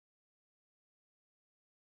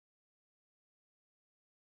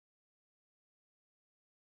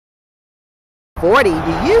40.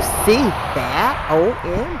 Do you see that?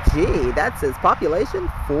 OMG. That says population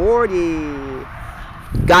 40.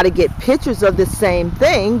 Got to get pictures of the same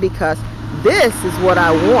thing because this is what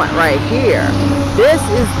I want right here. This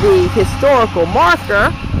is the historical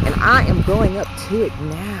marker, and I am going up to it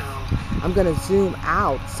now. I'm going to zoom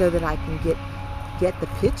out so that I can get the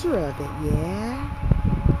picture of it, yeah?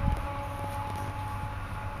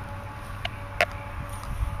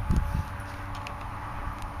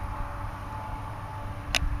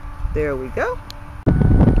 There we go.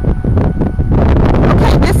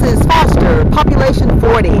 Okay, this is Foster, population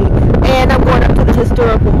 40, and I'm going up to the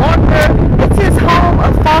historical marker. It says home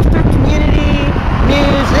of Foster Community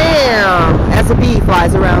Museum, as a bee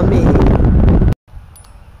flies around me.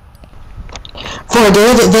 For a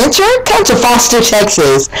day of adventure, come to Foster,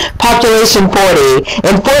 Texas, population 40,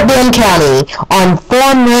 in Fort Bend County, on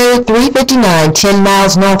Farm Road 359, 10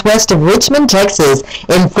 miles northwest of Richmond, Texas,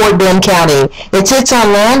 in Fort Bend County. It sits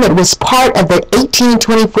on land that was part of the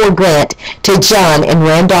 1824 grant to John and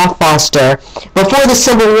Randolph Foster. Before the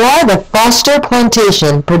Civil War, the Foster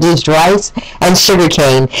plantation produced rice and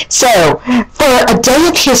sugarcane. So, for a day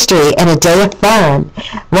of history and a day of fun,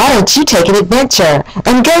 why don't you take an adventure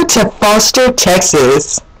and go to Foster, Texas?